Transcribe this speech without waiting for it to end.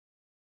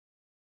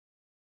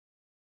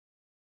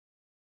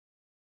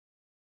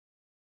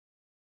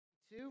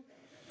22.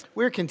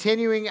 We're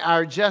continuing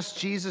our Just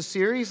Jesus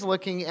series,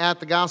 looking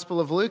at the Gospel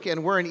of Luke,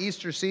 and we're in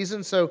Easter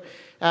season, so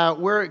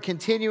we're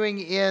continuing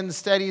in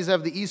studies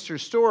of the Easter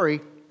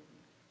story.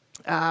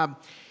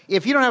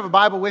 If you don't have a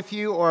Bible with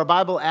you or a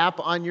Bible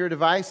app on your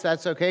device,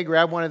 that's okay.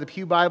 Grab one of the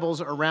pew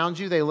Bibles around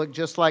you. They look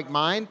just like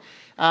mine.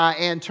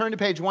 And turn to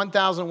page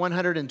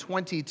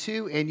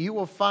 1122, and you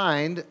will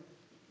find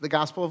the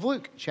Gospel of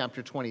Luke,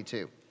 chapter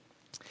 22.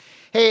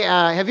 Hey,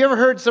 have you ever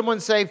heard someone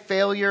say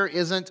failure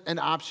isn't an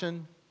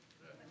option?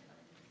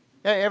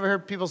 Ever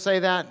heard people say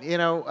that? You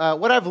know,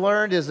 what I've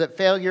learned is that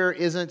failure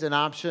isn't an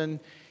option,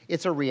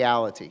 it's a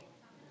reality. You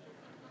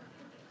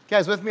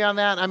guys with me on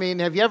that? I mean,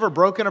 have you ever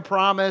broken a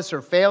promise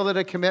or failed at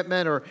a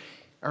commitment, or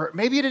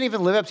maybe you didn't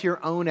even live up to your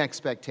own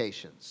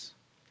expectations?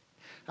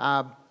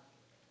 But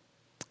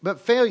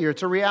failure,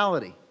 it's a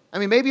reality. I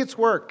mean, maybe it's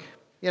work.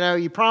 You know,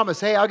 you promise,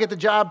 hey, I'll get the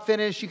job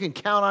finished, you can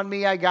count on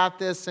me, I got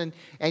this, and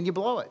you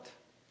blow it.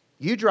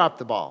 You drop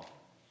the ball.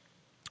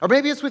 Or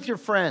maybe it's with your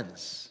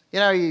friends. You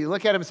know, you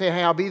look at them and say,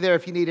 hey, I'll be there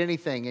if you need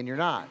anything, and you're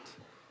not.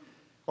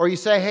 Or you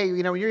say, hey,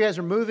 you know, when you guys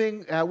are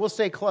moving, we'll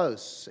stay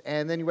close.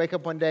 And then you wake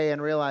up one day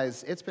and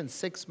realize it's been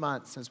 6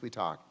 months since we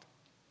talked.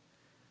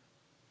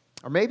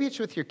 Or maybe it's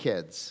with your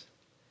kids.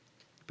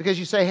 Because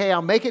you say, hey,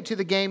 I'll make it to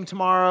the game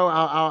tomorrow.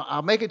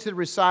 I'll make it to the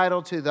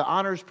recital, to the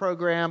honors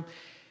program.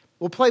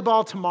 We'll play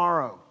ball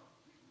tomorrow.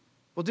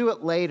 We'll do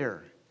it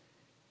later.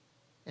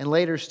 And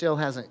later still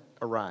hasn't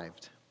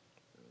arrived.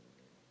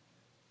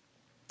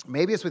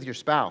 Maybe it's with your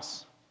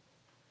spouse.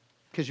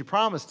 Because you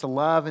promised to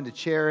love and to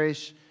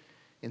cherish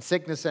in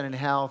sickness and in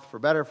health, for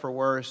better, for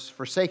worse,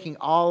 forsaking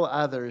all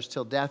others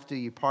till death do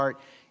you part,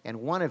 and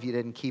one of you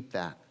didn't keep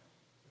that.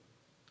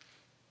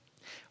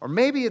 Or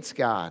maybe it's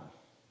God.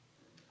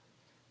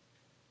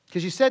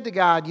 Because you said to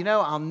God, you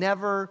know, I'll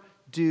never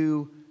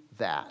do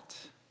that.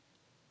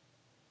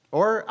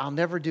 Or I'll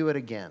never do it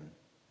again.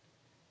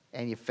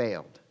 And you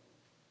failed.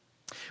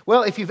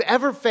 Well, if you've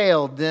ever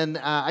failed, then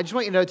I just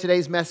want you to know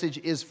today's message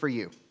is for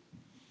you.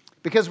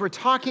 Because we're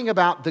talking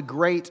about the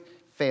great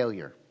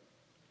failure.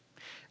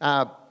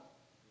 The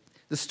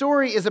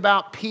story is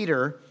about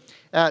Peter,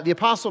 the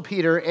Apostle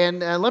Peter, and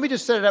let me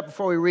just set it up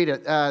before we read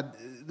it.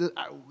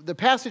 The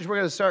passage we're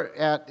going to start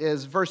at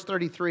is verse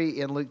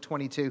 33 in Luke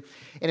 22,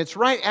 and it's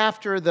right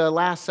after the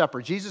Last Supper.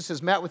 Jesus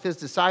has met with his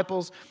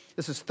disciples.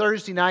 This is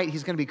Thursday night.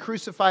 He's going to be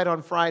crucified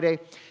on Friday.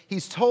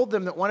 He's told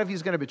them that one of you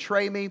is going to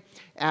betray me,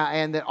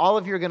 and that all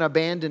of you are going to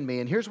abandon me.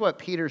 And here's what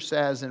Peter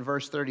says in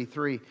verse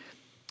 33.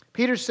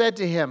 Peter said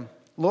to him,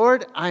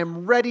 Lord, I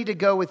am ready to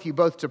go with you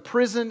both to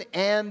prison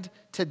and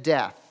to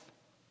death.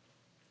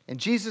 And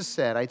Jesus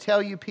said, I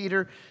tell you,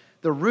 Peter,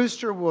 the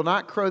rooster will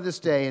not crow this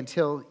day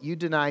until you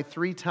deny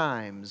 3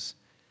 times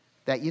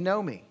that you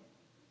know me.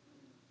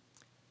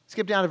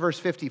 Skip down to verse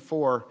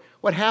 54.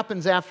 What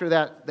happens after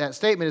that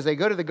statement is they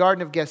go to the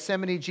Garden of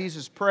Gethsemane.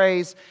 Jesus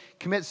prays,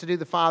 commits to do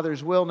the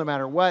Father's will no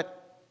matter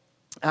what.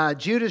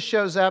 Judas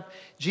shows up.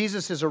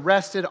 Jesus is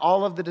arrested.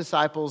 All of the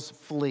disciples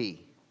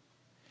flee.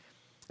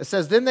 It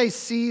says, then they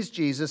seized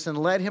Jesus and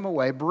led him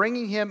away,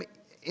 bringing him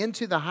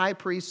into the high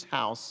priest's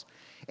house,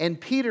 and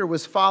Peter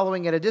was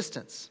following at a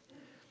distance.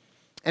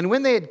 And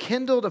when they had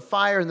kindled a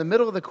fire in the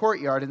middle of the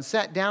courtyard and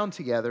sat down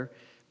together,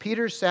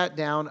 Peter sat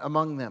down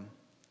among them.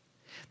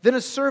 Then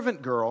a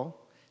servant girl,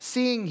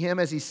 seeing him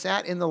as he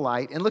sat in the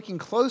light and looking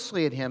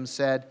closely at him,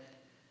 said,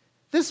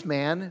 this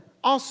man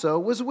also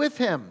was with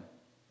him.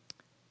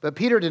 But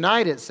Peter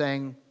denied it,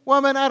 saying,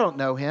 woman, I don't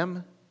know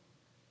him.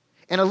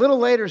 And a little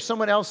later,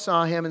 someone else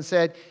saw him and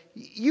said,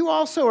 you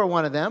also are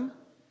one of them.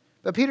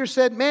 But Peter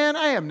said, man,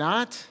 I am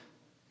not.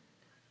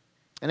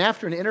 And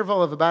after an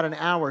interval of about an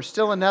hour,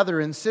 still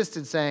another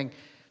insisted, saying,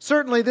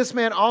 certainly this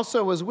man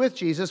also was with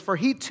Jesus, for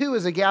he too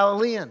is a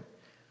Galilean.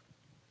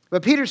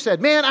 But Peter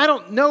said, man, I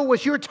don't know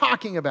what you're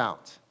talking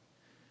about.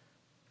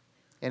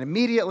 And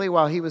immediately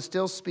while he was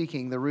still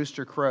speaking, the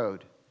rooster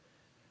crowed.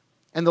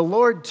 And the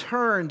Lord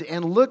turned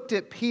and looked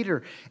at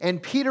Peter.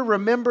 And Peter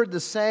remembered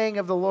the saying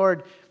of the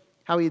Lord,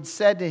 how he had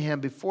said to him,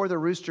 before the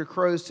rooster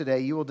crows today,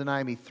 you will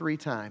deny me 3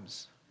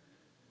 times.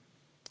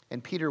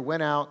 And Peter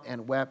went out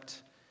and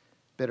wept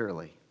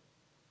bitterly.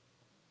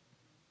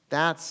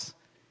 That's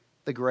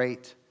the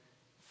great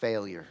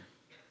failure.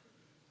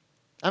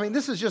 I mean,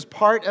 this is just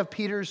part of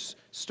Peter's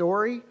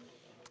story,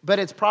 but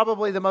it's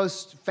probably the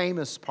most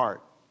famous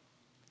part.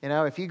 You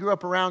know, if you grew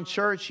up around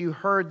church, you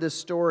heard this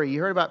story.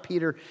 You heard about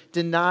Peter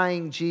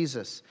denying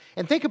Jesus.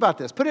 And think about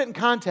this. Put it in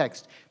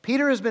context.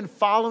 Peter has been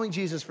following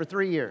Jesus for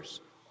 3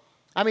 years.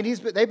 I mean,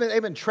 they've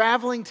been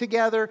traveling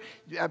together.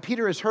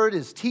 Peter has heard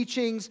his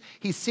teachings.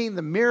 He's seen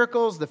the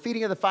miracles, the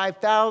feeding of the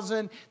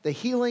 5,000, the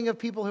healing of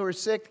people who are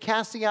sick,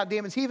 casting out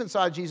demons. He even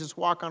saw Jesus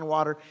walk on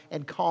water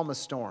and calm a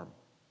storm.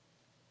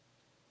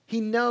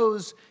 He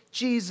knows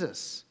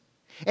Jesus.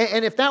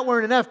 And if that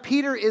weren't enough,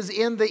 Peter is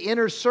in the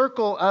inner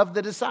circle of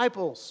the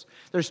disciples.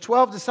 There's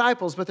 12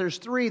 disciples, but there's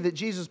 3 that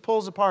Jesus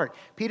pulls apart,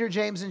 Peter,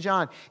 James, and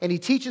John. And he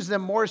teaches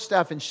them more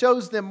stuff and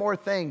shows them more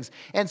things.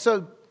 And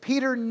so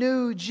Peter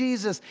knew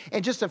Jesus,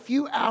 and just a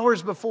few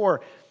hours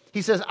before,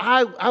 he says,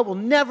 I will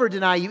never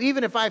deny you,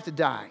 even if I have to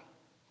die.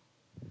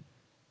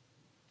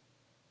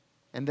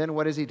 And then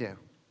what does he do?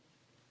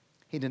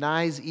 He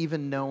denies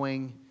even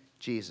knowing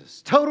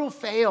Jesus. Total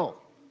fail.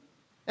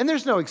 And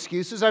there's no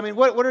excuses. I mean,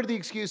 what are the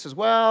excuses?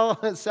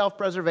 Well,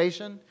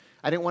 self-preservation.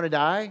 I didn't want to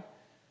die.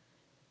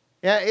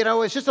 Yeah,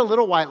 it's just a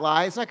little white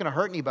lie. It's not going to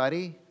hurt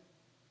anybody.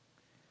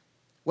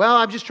 Well,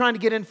 I'm just trying to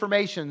get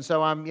information,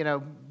 so I'm,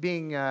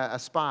 being a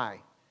spy.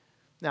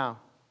 Now,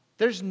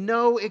 there's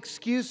no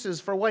excuses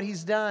for what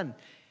he's done.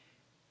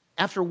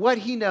 After what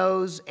he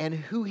knows and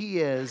who he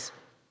is,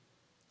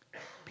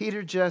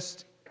 Peter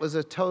just was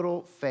a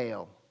total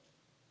fail.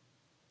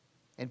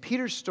 And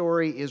Peter's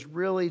story is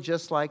really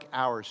just like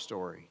our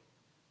story,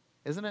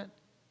 isn't it?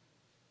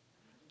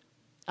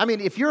 I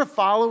mean, if you're a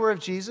follower of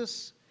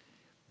Jesus,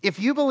 if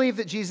you believe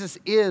that Jesus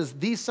is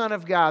the Son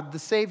of God, the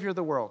Savior of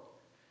the world,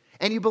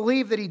 and you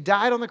believe that he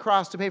died on the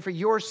cross to pay for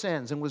your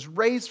sins and was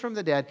raised from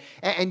the dead,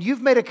 and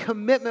you've made a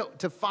commitment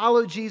to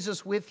follow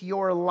Jesus with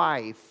your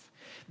life,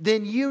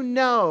 then you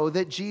know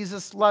that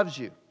Jesus loves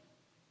you.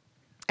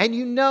 And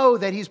you know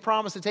that he's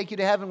promised to take you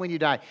to heaven when you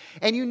die.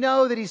 And you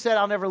know that he said,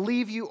 I'll never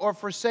leave you or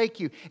forsake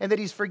you. And that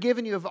he's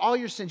forgiven you of all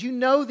your sins. You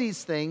know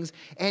these things,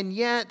 and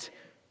yet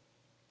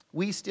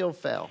we still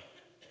fail.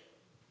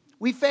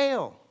 We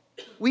fail.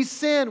 We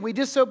sin. We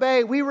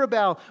disobey. We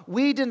rebel.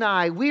 We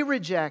deny. We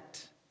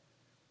reject.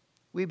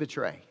 We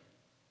betray.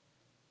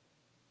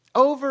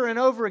 Over and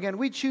over again,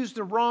 we choose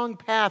the wrong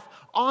path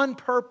on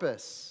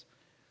purpose.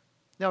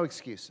 No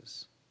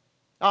excuses.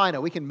 Oh, I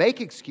know, we can make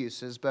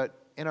excuses, but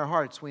in our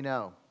hearts we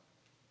know.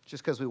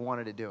 Just because we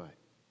wanted to do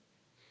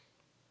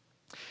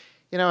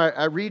it.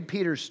 I read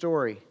Peter's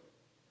story,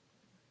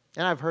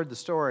 and I've heard the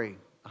story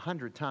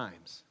 100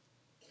 times.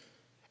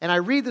 And I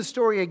read the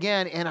story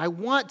again, and I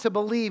want to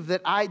believe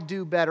that I'd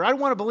do better. I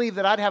want to believe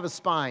that I'd have a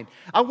spine.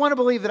 I want to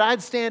believe that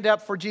I'd stand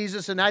up for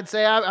Jesus, and I'd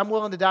say, I'm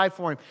willing to die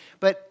for him.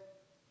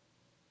 But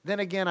then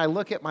again, I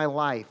look at my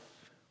life,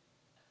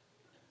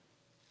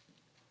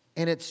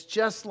 and it's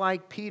just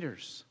like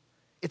Peter's.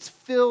 It's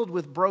filled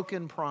with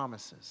broken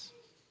promises.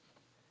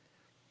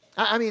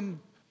 I mean,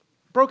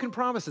 broken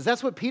promises.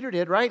 That's what Peter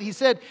did, right? He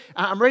said,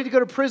 I'm ready to go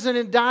to prison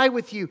and die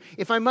with you.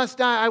 If I must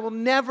die, I will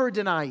never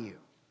deny you.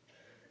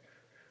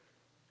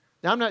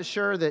 Now, I'm not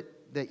sure that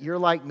you're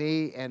like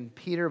me and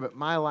Peter, but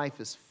my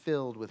life is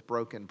filled with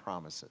broken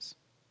promises.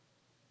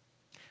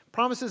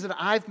 Promises that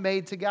I've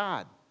made to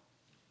God.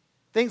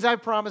 Things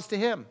I've promised to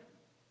him.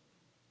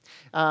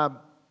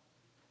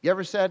 You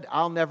ever said,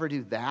 I'll never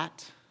do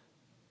that?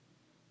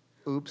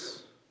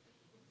 Oops.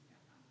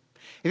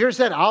 Have you ever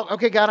said,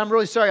 okay, God, I'm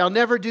really sorry, I'll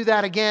never do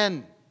that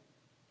again?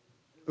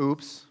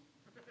 Oops.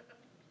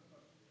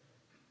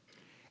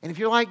 And if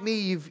you're like me,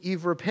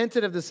 you've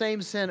repented of the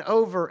same sin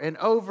over and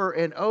over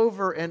and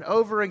over and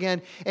over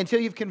again until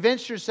you've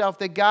convinced yourself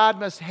that God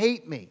must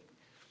hate me.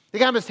 That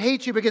God must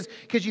hate you because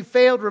you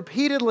failed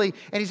repeatedly,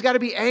 and he's got to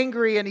be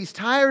angry, and he's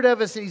tired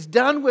of us, and he's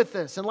done with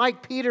us. And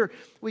like Peter,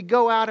 we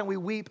go out and we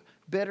weep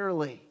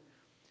bitterly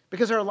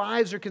because our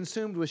lives are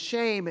consumed with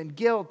shame and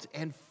guilt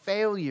and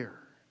failure.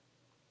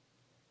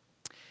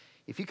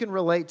 If you can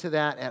relate to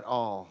that at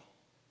all,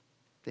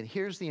 then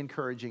here's the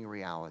encouraging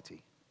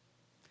reality.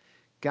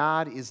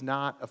 God is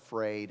not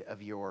afraid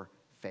of your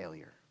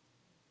failure.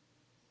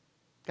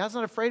 God's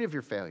not afraid of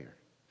your failure.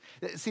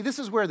 See, this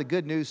is where the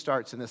good news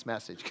starts in this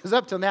message, because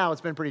up till now it's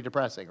been pretty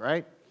depressing,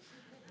 right?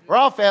 We're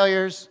all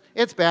failures.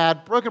 It's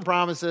bad. Broken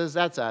promises.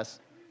 That's us.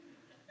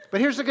 But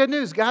here's the good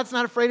news. God's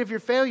not afraid of your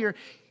failure.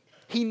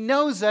 He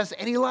knows us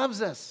and he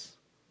loves us.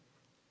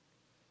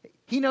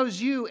 He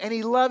knows you and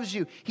he loves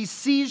you. He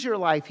sees your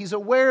life. He's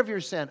aware of your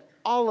sin,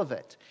 all of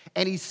it.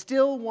 And he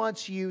still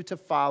wants you to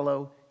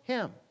follow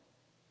him.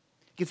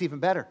 It gets even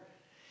better.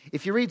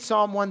 If you read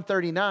Psalm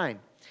 139,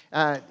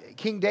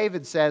 King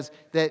David says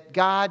that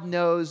God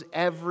knows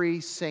every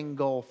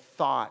single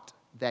thought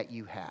that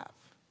you have.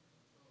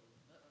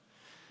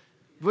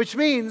 Which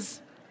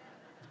means,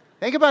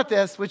 think about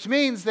this, which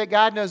means that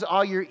God knows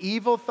all your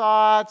evil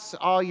thoughts,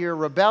 all your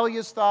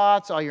rebellious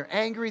thoughts, all your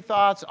angry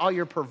thoughts, all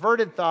your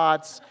perverted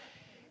thoughts.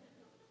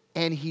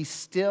 And he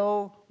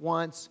still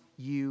wants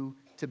you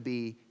to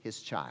be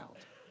his child.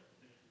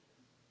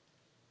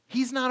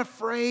 He's not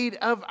afraid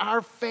of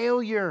our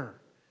failure.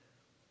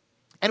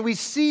 And we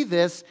see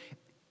this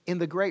in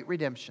the great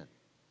redemption.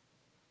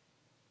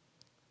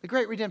 The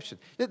great redemption.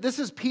 This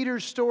is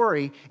Peter's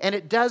story, and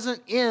it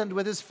doesn't end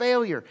with his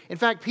failure. In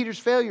fact, Peter's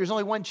failure is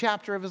only one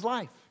chapter of his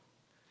life.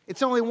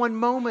 It's only one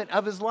moment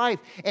of his life.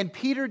 And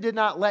Peter did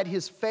not let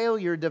his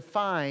failure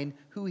define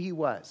who he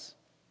was.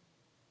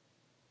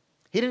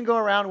 He didn't go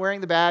around wearing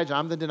the badge,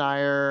 I'm the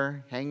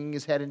denier, hanging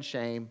his head in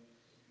shame.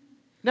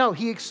 No,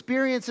 he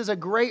experiences a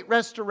great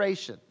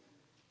restoration.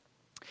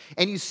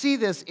 And you see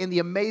this in the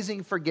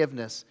amazing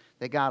forgiveness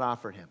that God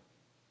offered him.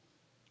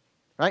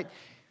 Right?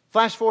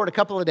 Flash forward a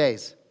couple of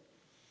days.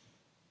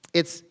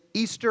 It's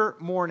Easter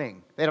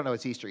morning. They don't know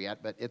it's Easter yet,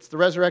 but it's the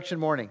resurrection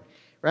morning,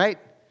 right?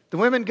 The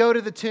women go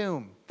to the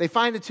tomb. They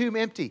find the tomb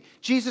empty.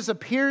 Jesus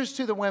appears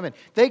to the women.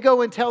 They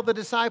go and tell the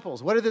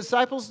disciples. What do the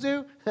disciples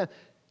do?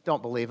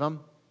 Don't believe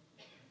them.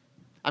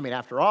 I mean,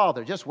 after all,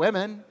 they're just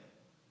women.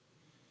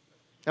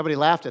 Nobody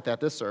laughed at that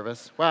this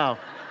service. Wow.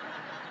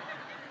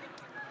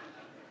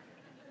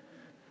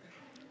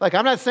 Look,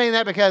 I'm not saying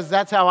that because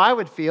that's how I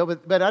would feel,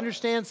 but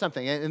understand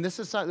something. And this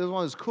is one of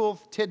those cool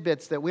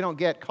tidbits that we don't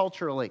get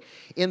culturally.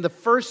 In the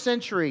first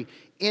century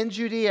in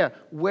Judea,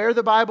 where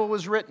the Bible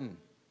was written,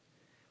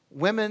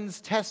 women's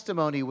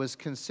testimony was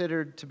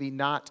considered to be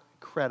not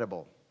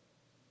credible.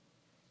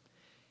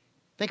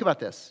 Think about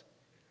this.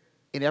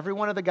 In every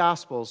one of the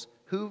Gospels,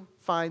 who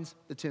finds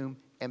the tomb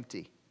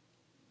empty?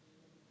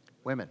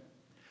 Women.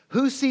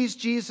 Who sees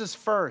Jesus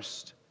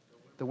first?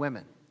 The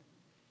women.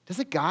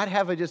 Doesn't God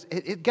have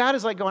God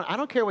is like going, I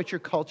don't care what your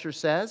culture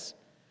says.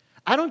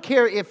 I don't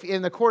care if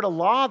in the court of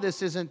law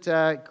this isn't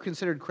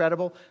considered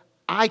credible.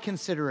 I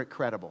consider it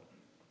credible.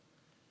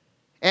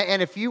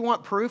 And if you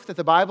want proof that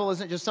the Bible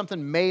isn't just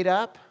something made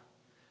up,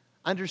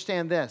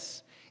 understand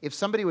this. If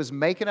somebody was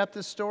making up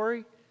this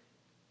story,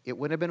 it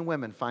wouldn't have been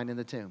women finding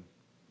the tomb.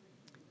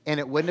 And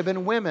it wouldn't have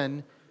been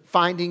women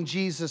finding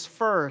Jesus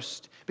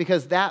first,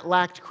 because that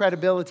lacked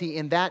credibility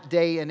in that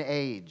day and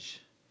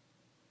age.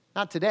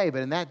 Not today,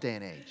 but in that day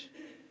and age.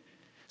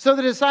 So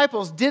the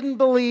disciples didn't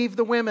believe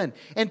the women.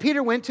 And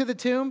Peter went to the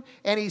tomb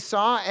and he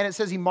saw, and it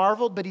says he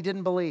marveled, but he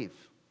didn't believe.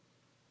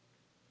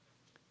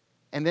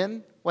 And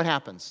then what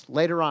happens?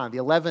 Later on, the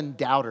 11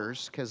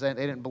 doubters, because they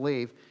didn't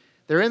believe,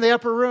 they're in the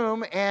upper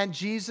room and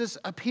Jesus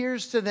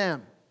appears to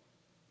them.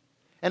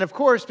 And of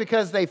course,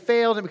 because they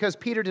failed and because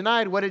Peter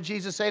denied, what did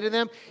Jesus say to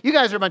them? You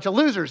guys are a bunch of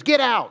losers. Get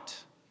out.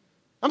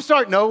 I'm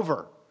starting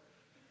over.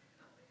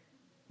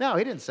 No,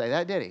 he didn't say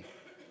that, did he?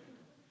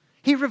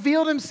 He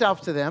revealed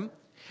himself to them,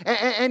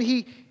 and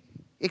he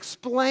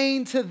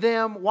explained to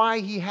them why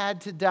he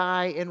had to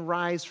die and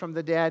rise from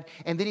the dead,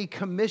 and then he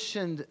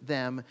commissioned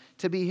them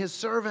to be his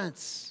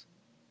servants.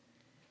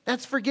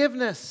 That's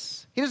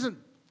forgiveness. He doesn't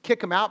kick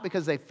them out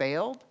because they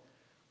failed.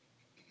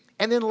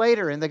 And then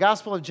later in the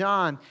Gospel of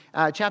John,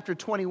 chapter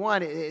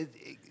 21, it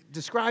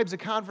describes a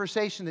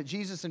conversation that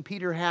Jesus and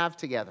Peter have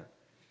together.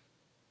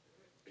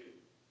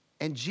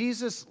 And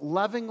Jesus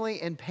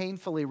lovingly and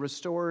painfully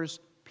restores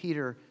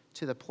Peter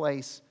to the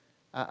place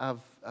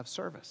of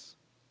service.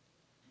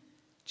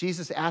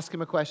 Jesus asked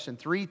him a question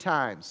 3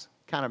 times,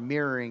 kind of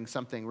mirroring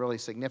something really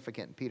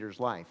significant in Peter's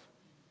life.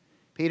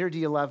 Peter, do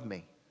you love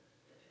me?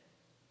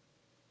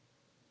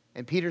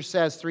 And Peter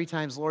says 3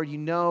 times, Lord, you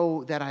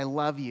know that I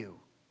love you.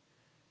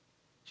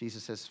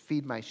 Jesus says,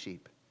 feed my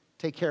sheep.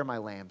 Take care of my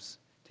lambs.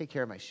 Take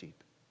care of my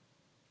sheep.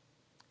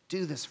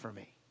 Do this for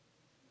me.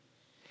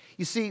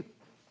 You see,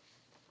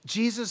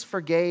 Jesus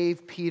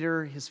forgave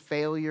Peter his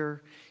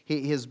failure,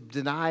 his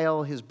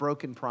denial, his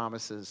broken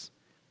promises.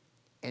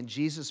 And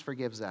Jesus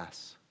forgives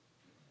us.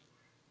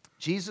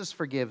 Jesus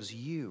forgives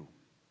you.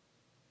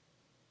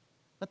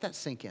 Let that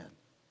sink in.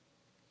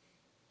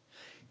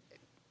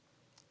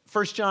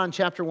 1 John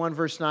chapter 1,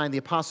 verse 9, the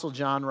Apostle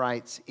John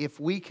writes, if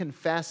we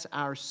confess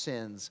our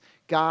sins,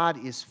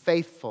 God is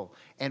faithful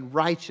and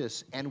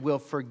righteous and will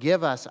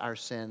forgive us our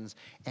sins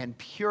and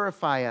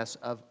purify us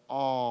of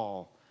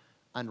all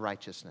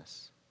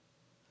unrighteousness.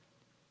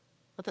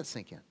 Let that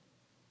sink in.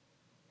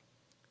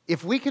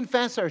 If we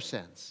confess our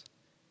sins,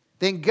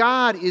 then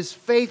God is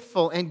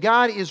faithful and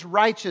God is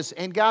righteous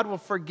and God will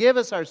forgive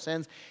us our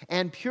sins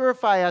and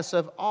purify us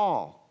of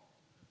all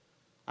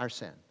our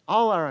sin,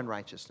 all our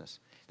unrighteousness.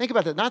 Think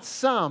about that. Not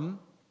some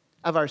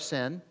of our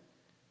sin,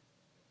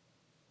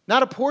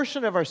 not a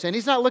portion of our sin.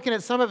 He's not looking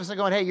at some of us and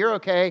going, hey, you're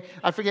okay.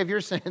 I forgive your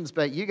sins,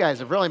 but you guys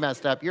have really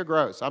messed up. You're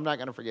gross. I'm not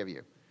going to forgive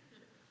you.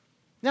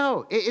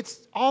 No,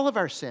 it's all of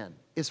our sin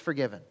is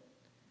forgiven.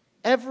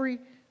 Every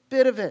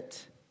bit of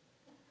it.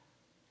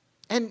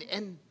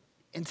 And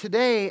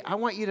today, I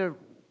want you to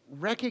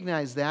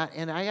recognize that,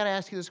 and I got to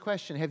ask you this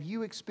question. Have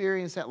you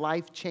experienced that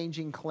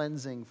life-changing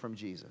cleansing from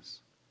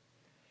Jesus?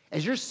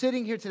 As you're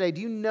sitting here today,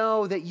 do you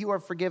know that you are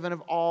forgiven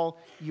of all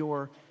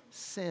your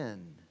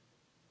sin?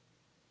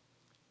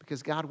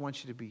 Because God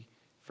wants you to be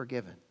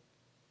forgiven.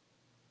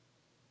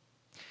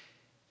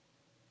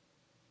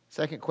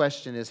 Second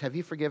question is, have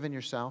you forgiven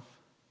yourself?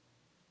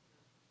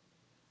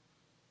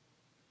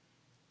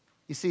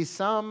 You see,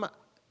 some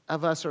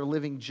of us are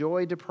living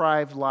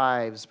joy-deprived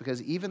lives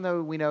because even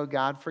though we know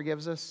God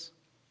forgives us,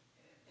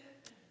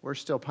 we're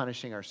still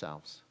punishing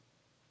ourselves.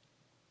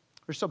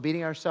 We're still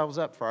beating ourselves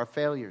up for our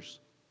failures,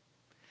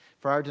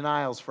 for our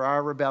denials, for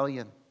our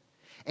rebellion.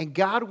 And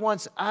God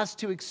wants us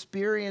to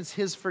experience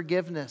His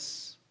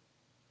forgiveness.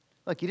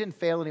 Look, He didn't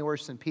fail any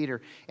worse than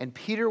Peter. And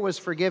Peter was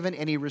forgiven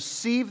and he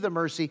received the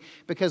mercy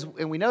because,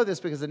 and we know this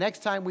because the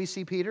next time we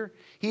see Peter,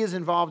 he is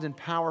involved in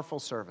powerful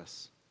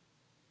service.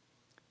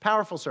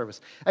 Powerful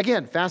service.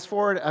 Again, fast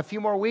forward a few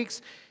more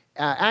weeks.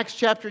 Acts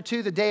chapter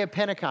 2, the day of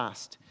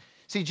Pentecost.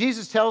 See,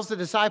 Jesus tells the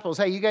disciples,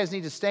 hey, you guys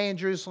need to stay in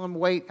Jerusalem.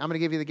 Wait, I'm going to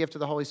give you the gift of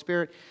the Holy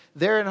Spirit.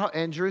 They're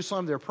in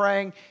Jerusalem. They're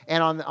praying.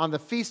 And on the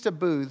Feast of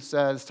Booths,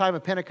 this time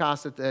of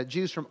Pentecost, that the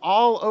Jews from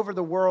all over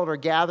the world are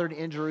gathered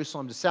in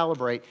Jerusalem to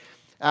celebrate.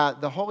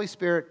 The Holy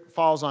Spirit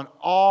falls on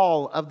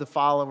all of the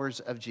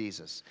followers of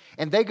Jesus.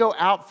 And they go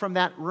out from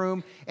that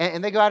room,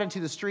 and they go out into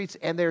the streets,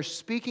 and they're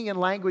speaking in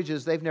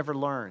languages they've never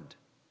learned.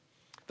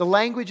 the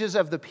languages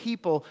of the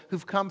people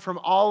who've come from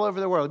all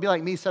over the world. It'd be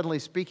like me suddenly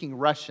speaking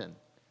Russian.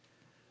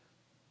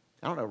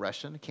 I don't know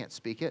Russian. I can't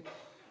speak it.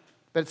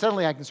 But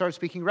suddenly I can start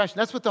speaking Russian.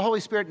 That's what the Holy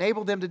Spirit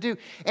enabled them to do.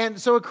 And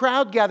so a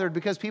crowd gathered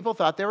because people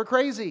thought they were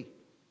crazy.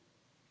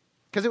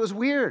 Because it was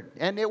weird.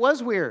 And it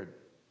was weird.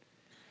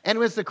 And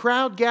as the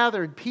crowd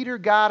gathered, Peter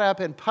got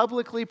up and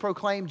publicly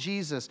proclaimed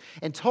Jesus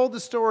and told the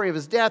story of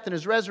his death and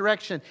his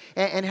resurrection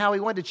and how he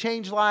wanted to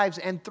change lives.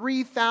 And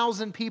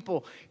 3,000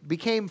 people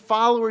became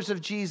followers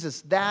of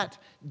Jesus that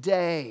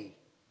day.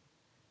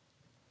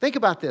 Think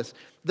about this.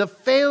 The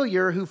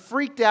failure who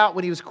freaked out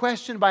when he was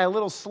questioned by a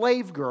little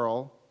slave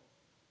girl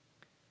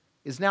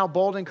is now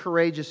bold and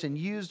courageous and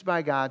used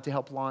by God to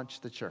help launch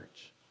the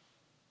church.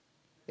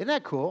 Isn't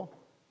that cool?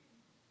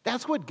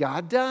 That's what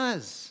God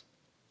does.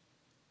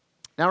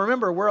 Now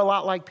remember, we're a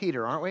lot like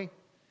Peter, aren't we?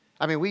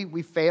 I mean,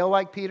 we fail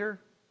like Peter,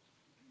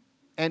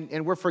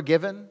 and we're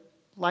forgiven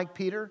like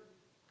Peter.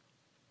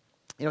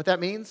 You know what that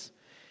means?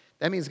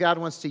 That means God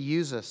wants to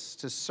use us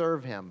to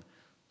serve Him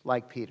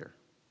like Peter.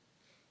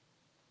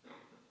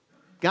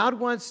 God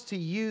wants to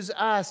use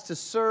us to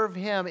serve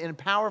Him in a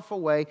powerful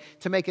way,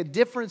 to make a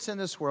difference in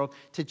this world,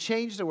 to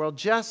change the world,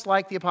 just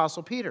like the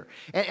Apostle Peter.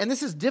 And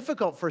this is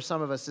difficult for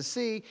some of us to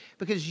see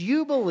because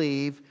you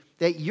believe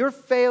that your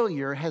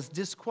failure has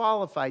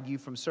disqualified you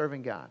from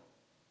serving God.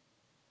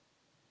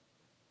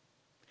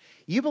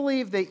 You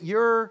believe that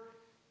your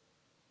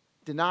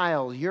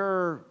denial,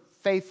 your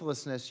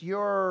faithlessness,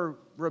 your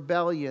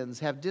rebellions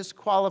have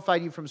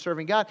disqualified you from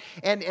serving God.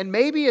 And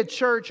maybe a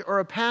church or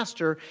a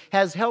pastor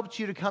has helped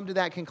you to come to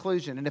that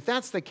conclusion. And if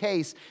that's the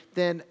case,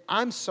 then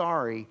I'm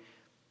sorry,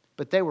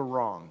 but they were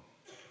wrong.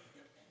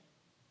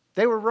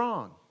 They were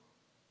wrong.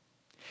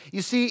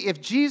 You see, if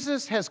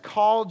Jesus has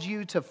called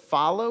you to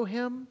follow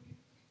Him,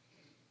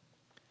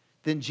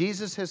 then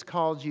Jesus has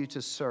called you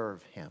to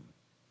serve Him.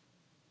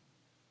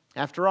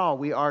 After all,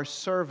 we are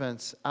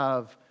servants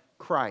of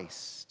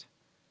Christ.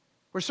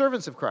 We're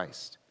servants of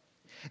Christ.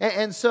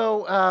 And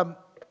so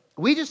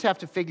we just have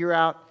to figure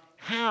out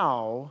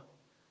how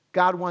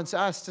God wants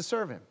us to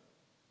serve Him.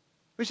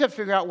 We just have to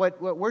figure out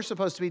what we're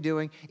supposed to be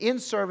doing in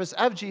service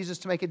of Jesus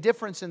to make a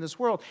difference in this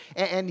world.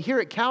 And here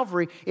at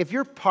Calvary, if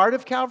you're part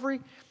of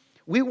Calvary,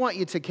 we want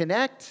you to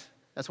connect.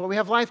 That's what we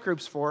have life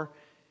groups for.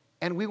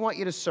 And we want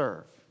you to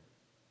serve.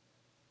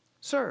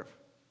 Serve.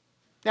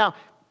 Now,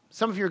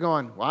 some of you are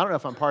going, well, I don't know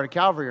if I'm part of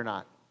Calvary or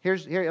not. Here,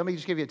 let me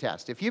just give you a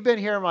test. If you've been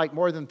here like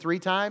more than 3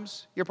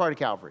 times, you're part of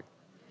Calvary.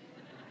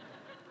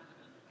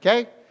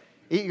 Okay?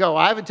 You go, well,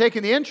 I haven't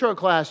taken the intro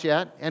class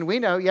yet. And we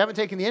know you haven't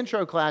taken the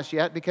intro class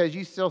yet because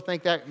you still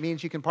think that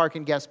means you can park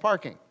in guest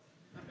parking.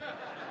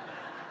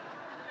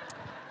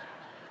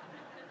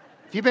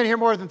 If you've been here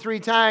more than 3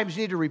 times,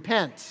 you need to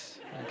repent.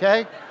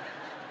 Okay?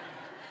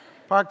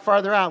 Park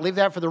farther out. Leave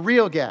that for the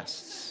real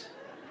guests.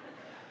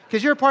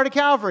 Because you're a part of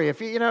Calvary.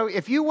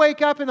 If you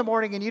wake up in the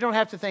morning and you don't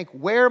have to think,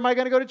 where am I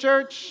going to go to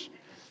church?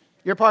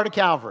 You're part of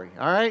Calvary,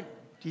 all right?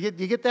 You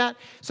get that?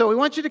 So we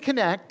want you to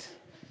connect,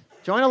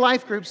 join a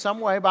life group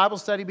some way, Bible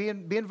study, be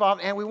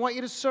involved, and we want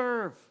you to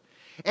serve.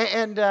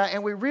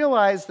 And we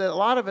realize that a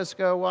lot of us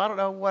go, well, I don't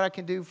know what I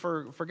can do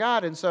for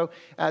God. And so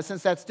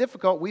since that's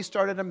difficult, we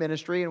started a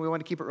ministry, and we want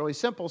to keep it really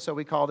simple, so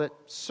we called it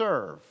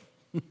Serve.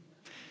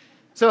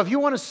 So if you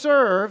want to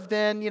serve,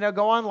 then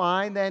go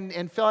online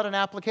and fill out an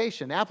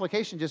application. The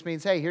application just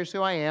means, hey, here's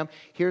who I am.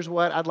 Here's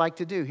what I'd like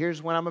to do.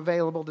 Here's when I'm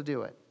available to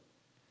do it.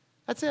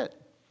 That's it.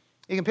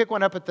 You can pick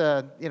one up at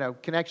the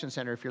Connection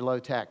Center if you're low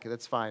tech.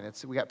 That's fine.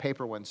 We got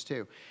paper ones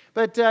too.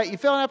 But you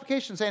fill an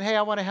application saying, hey,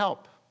 I want to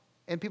help.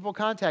 And people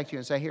contact you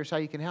and say, here's how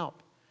you can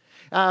help.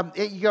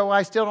 You go,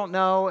 I still don't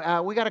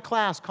know. We got a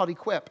class called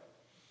Equip.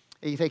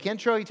 You take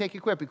intro, you take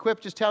Equip.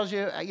 Equip just tells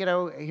you,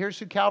 here's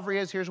who Calvary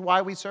is, here's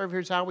why we serve,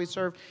 here's how we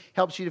serve.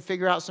 Helps you to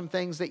figure out some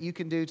things that you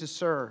can do to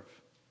serve.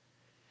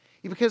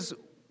 Because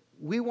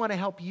we want to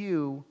help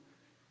you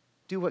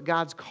do what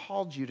God's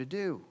called you to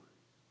do.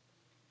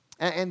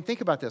 And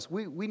think about this.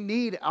 We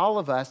need all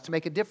of us to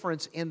make a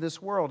difference in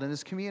this world, in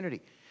this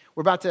community.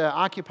 We're about to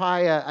occupy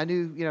a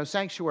new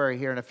sanctuary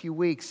here in a few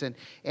weeks, and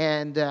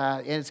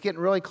it's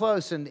getting really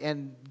close,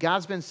 and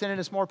God's been sending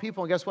us more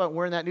people, and guess what?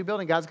 We're in that new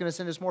building. God's going to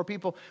send us more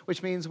people,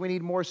 which means we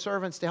need more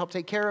servants to help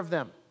take care of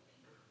them.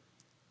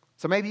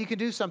 So maybe you can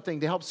do something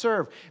to help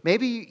serve.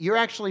 Maybe you're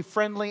actually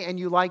friendly and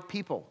you like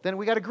people. Then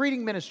we got a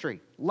greeting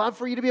ministry. Love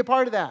for you to be a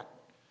part of that.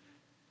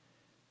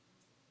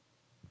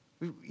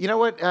 You know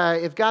what?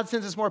 If God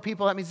sends us more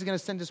people, that means He's going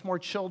to send us more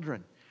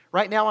children.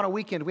 Right now on a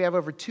weekend, we have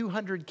over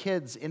 200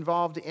 kids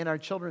involved in our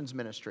children's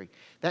ministry.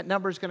 That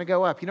number is going to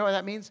go up. You know what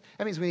that means?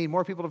 That means we need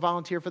more people to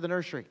volunteer for the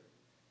nursery.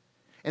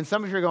 And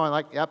some of you are going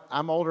like, yep,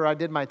 I'm older, I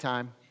did my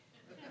time.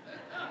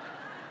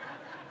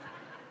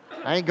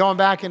 I ain't going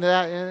back into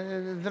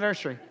the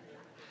nursery.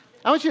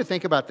 I want you to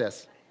think about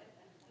this.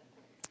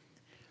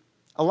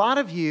 A lot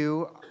of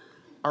you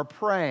are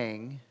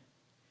praying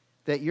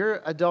that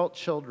your adult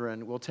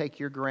children will take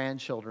your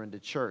grandchildren to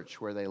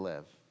church where they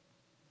live.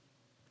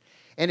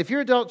 And if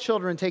your adult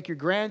children take your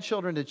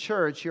grandchildren to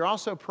church, you're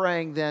also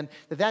praying then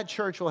that that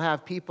church will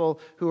have people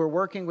who are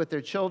working with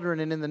their children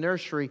and in the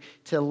nursery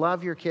to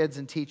love your kids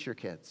and teach your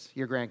kids,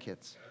 your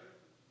grandkids.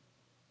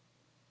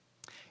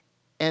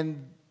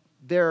 And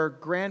there are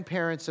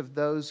grandparents of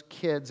those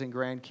kids and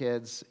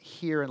grandkids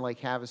here in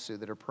Lake Havasu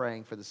that are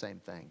praying for the same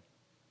thing.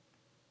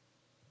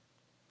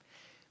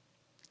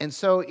 And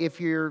so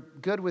if you're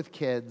good with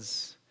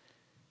kids,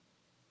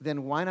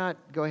 then why not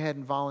go ahead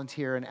and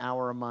volunteer an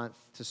hour a month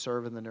to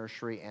serve in the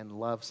nursery and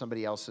love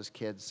somebody else's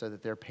kids so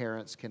that their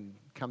parents can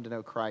come to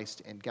know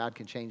Christ and God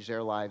can change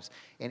their lives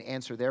and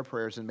answer their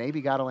prayers. And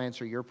maybe God will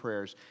answer your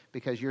prayers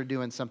because you're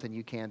doing something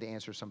you can to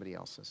answer somebody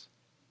else's.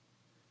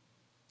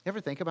 You ever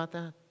think about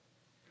that?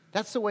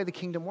 That's the way the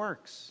kingdom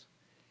works.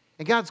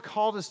 And God's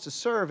called us to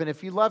serve. And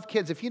if you love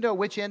kids, if you know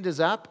which end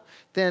is up,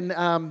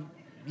 then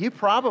you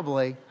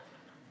probably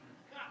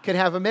could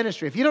have a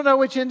ministry. If you don't know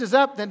which end is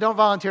up, then don't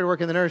volunteer to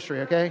work in the nursery,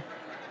 okay?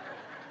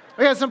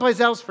 We got someplace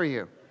else for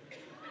you.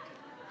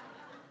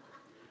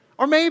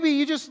 Or maybe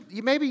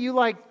you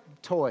like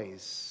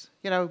toys.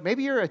 You know,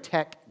 maybe you're a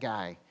tech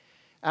guy.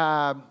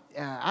 I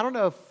don't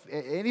know if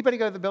anybody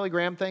go to the Billy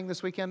Graham thing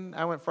this weekend.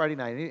 I went Friday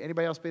night.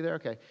 Anybody else be there?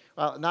 Okay.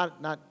 Well,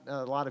 not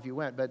a lot of you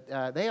went, but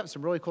they have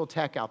some really cool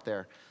tech out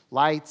there.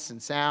 Lights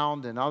and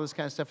sound and all this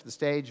kind of stuff for the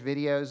stage,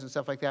 videos and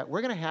stuff like that.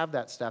 We're going to have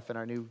that stuff in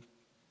our new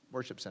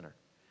worship center.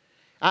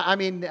 I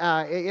mean,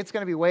 it's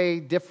going to be way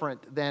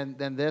different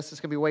than this. It's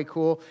going to be way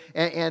cool.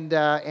 And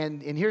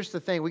here's the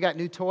thing. We got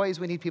new toys.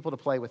 We need people to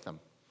play with them.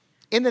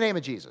 In the name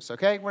of Jesus,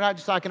 okay? We're not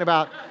just talking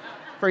about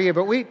for you,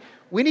 but we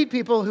need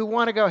people who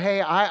want to go, hey,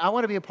 I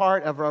want to be a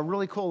part of a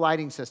really cool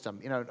lighting system.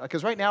 You know,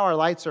 because right now our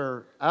lights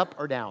are up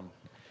or down.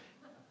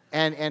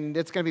 And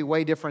it's going to be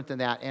way different than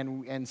that.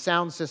 And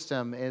sound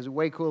system is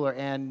way cooler.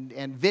 And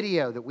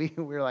video that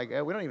we're like,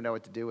 oh, we don't even know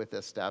what to do with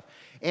this stuff.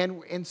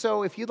 And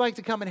so if you'd like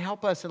to come and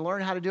help us and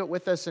learn how to do it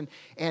with us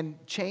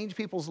and change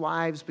people's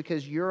lives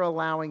because you're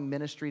allowing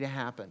ministry to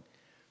happen.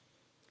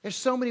 There's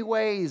so many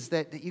ways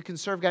that you can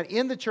serve God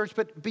in the church,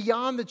 but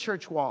beyond the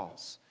church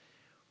walls.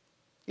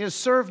 You know,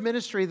 serve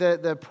ministry,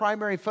 the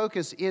primary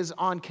focus is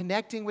on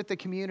connecting with the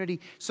community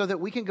so that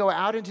we can go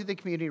out into the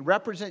community,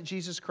 represent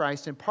Jesus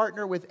Christ, and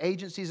partner with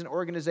agencies and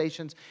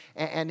organizations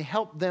and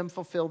help them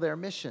fulfill their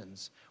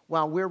missions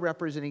while we're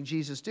representing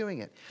Jesus doing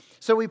it.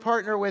 So we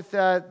partner with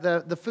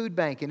the food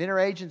bank and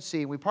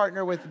interagency. We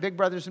partner with Big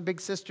Brothers and Big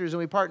Sisters, and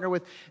we partner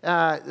with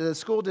the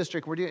school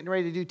district. We're getting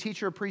ready to do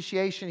teacher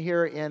appreciation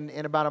here in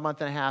about a month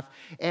and a half.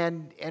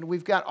 And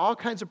we've got all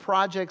kinds of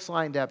projects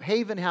lined up.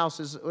 Haven House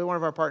is one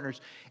of our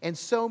partners, and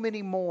so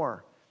many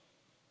more.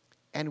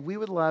 And we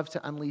would love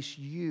to unleash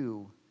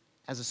you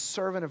as a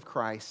servant of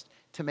Christ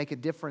to make a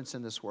difference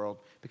in this world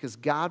because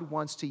God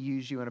wants to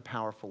use you in a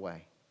powerful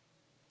way.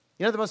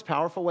 You know the most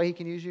powerful way He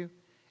can use you?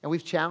 And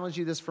we've challenged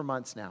you this for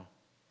months now.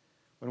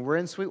 When we're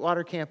in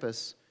Sweetwater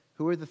campus,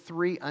 who are the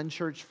 3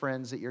 unchurched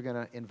friends that you're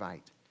going to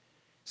invite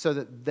so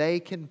that they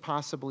can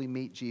possibly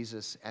meet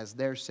Jesus as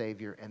their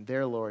Savior and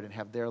their Lord and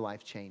have their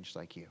life changed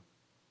like you?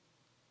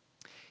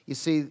 You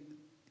see,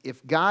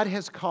 if God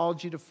has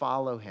called you to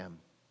follow Him,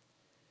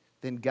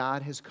 then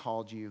God has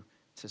called you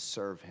to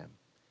serve Him.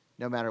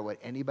 No matter what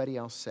anybody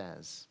else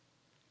says,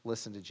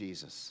 listen to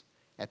Jesus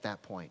at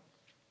that point.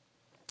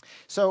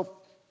 So,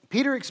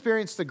 Peter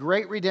experienced the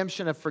great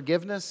redemption of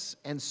forgiveness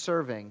and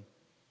serving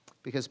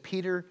because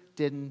Peter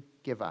didn't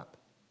give up.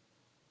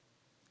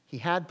 He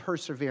had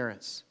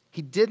perseverance.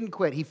 He didn't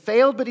quit. He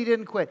failed, but he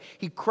didn't quit.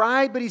 He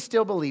cried, but he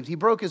still believed. He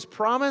broke his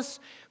promise,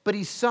 but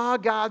he saw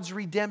God's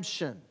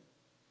redemption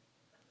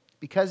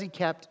because he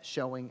kept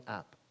showing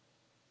up.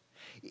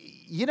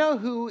 You know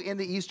who in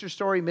the Easter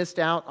story missed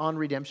out on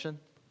redemption?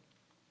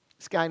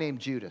 This guy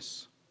named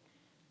Judas,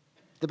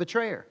 the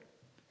betrayer.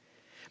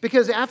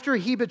 Because after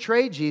he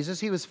betrayed Jesus,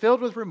 he was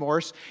filled with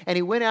remorse, and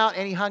he went out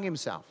and he hung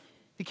himself.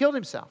 He killed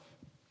himself.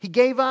 He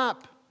gave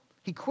up.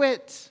 He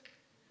quit.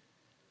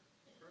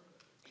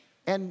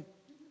 And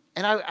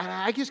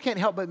I just can't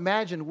help but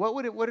imagine what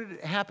would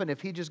it happen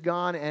if he just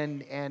gone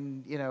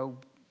and you know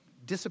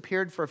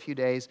disappeared for a few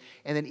days,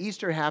 and then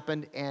Easter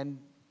happened, and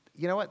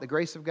you know what? The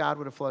grace of God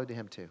would have flowed to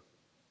him too.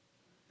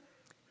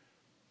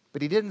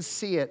 But he didn't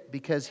see it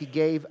because he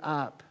gave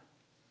up.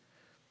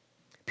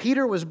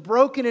 Peter was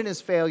broken in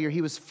his failure.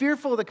 He was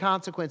fearful of the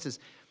consequences,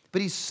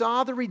 but he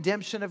saw the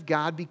redemption of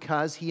God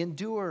because he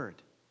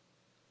endured.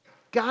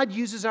 God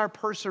uses our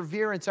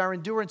perseverance, our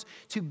endurance,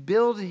 to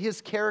build His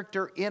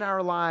character in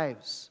our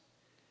lives.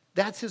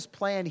 That's His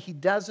plan. He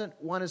doesn't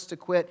want us to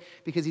quit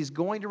because He's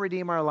going to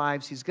redeem our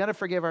lives. He's going to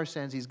forgive our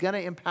sins. He's going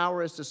to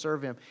empower us to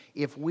serve Him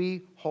if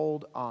we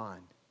hold on.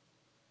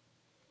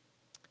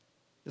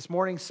 This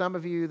morning, some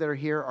of you that are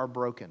here are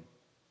broken.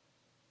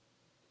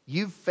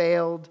 You've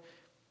failed,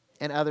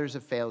 and others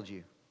have failed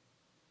you.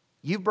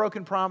 You've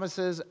broken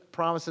promises.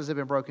 Promises have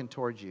been broken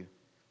towards you.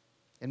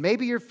 And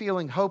maybe you're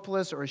feeling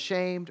hopeless or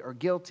ashamed or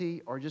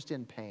guilty or just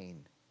in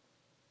pain.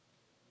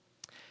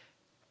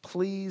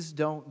 Please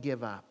don't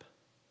give up.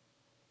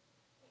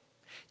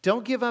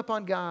 Don't give up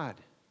on God.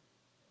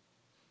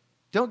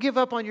 Don't give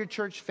up on your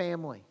church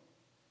family.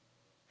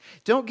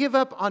 Don't give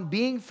up on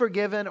being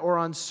forgiven or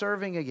on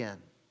serving again.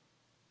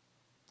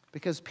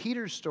 Because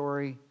Peter's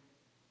story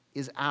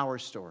is our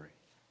story.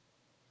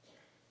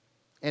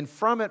 And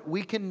from it,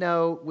 we can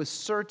know with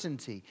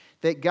certainty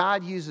that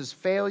God uses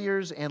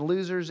failures and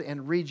losers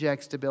and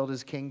rejects to build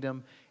His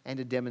kingdom and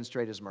to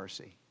demonstrate His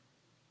mercy.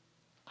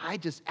 I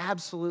just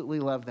absolutely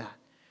love that.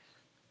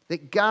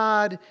 That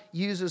God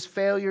uses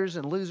failures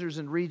and losers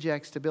and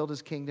rejects to build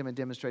His kingdom and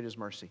demonstrate His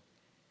mercy.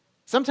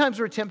 Sometimes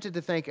we're tempted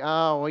to think,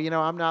 oh,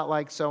 well, I'm not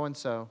like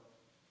so-and-so.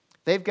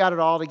 They've got it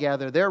all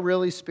together. They're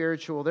really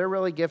spiritual. They're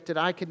really gifted.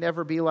 I could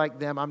never be like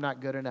them. I'm not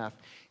good enough.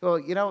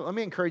 Well, let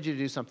me encourage you to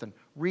do something.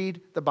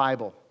 Read the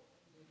Bible.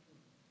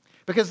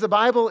 Because the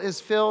Bible is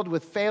filled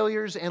with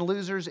failures and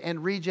losers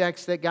and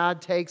rejects that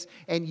God takes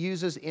and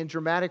uses in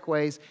dramatic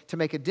ways to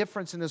make a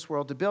difference in this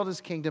world, to build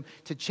His kingdom,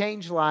 to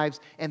change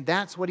lives, and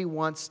that's what He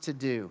wants to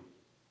do.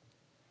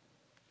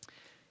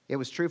 It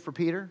was true for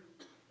Peter.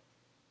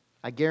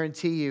 I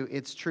guarantee you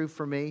it's true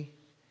for me.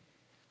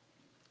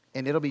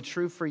 And it'll be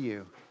true for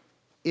you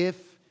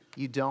if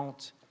you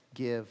don't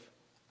give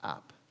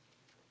up.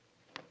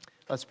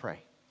 Let's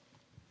pray.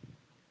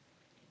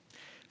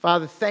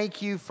 Father,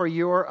 thank you for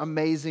your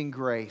amazing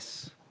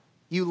grace.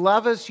 You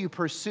love us, you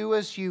pursue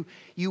us, you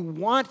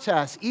want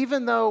us,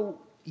 even though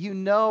you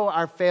know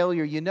our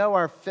failure, you know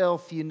our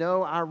filth, you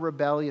know our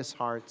rebellious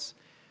hearts,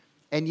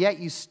 and yet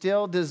you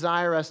still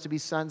desire us to be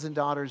sons and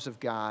daughters of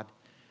God.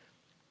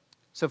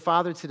 So,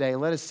 Father, today,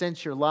 let us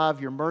sense your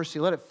love, your mercy.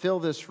 Let it fill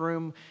this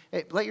room.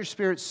 Let your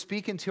Spirit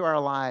speak into our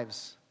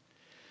lives.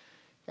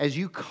 As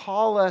you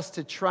call us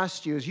to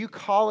trust you, as you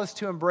call us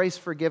to embrace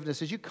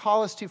forgiveness, as you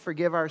call us to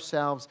forgive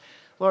ourselves,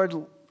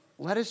 Lord,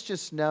 let us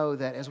just know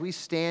that as we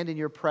stand in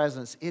your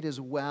presence, it is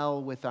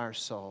well with our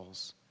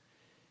souls.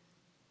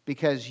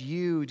 Because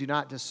you do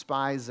not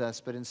despise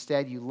us, but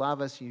instead you love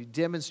us. You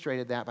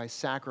demonstrated that by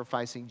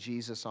sacrificing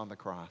Jesus on the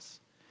cross.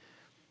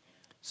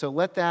 So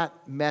let that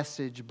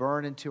message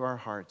burn into our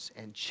hearts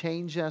and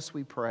change us,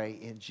 we pray,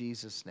 in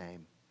Jesus'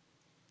 name.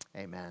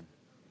 Amen.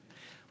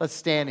 Let's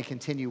stand and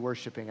continue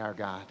worshiping our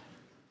God.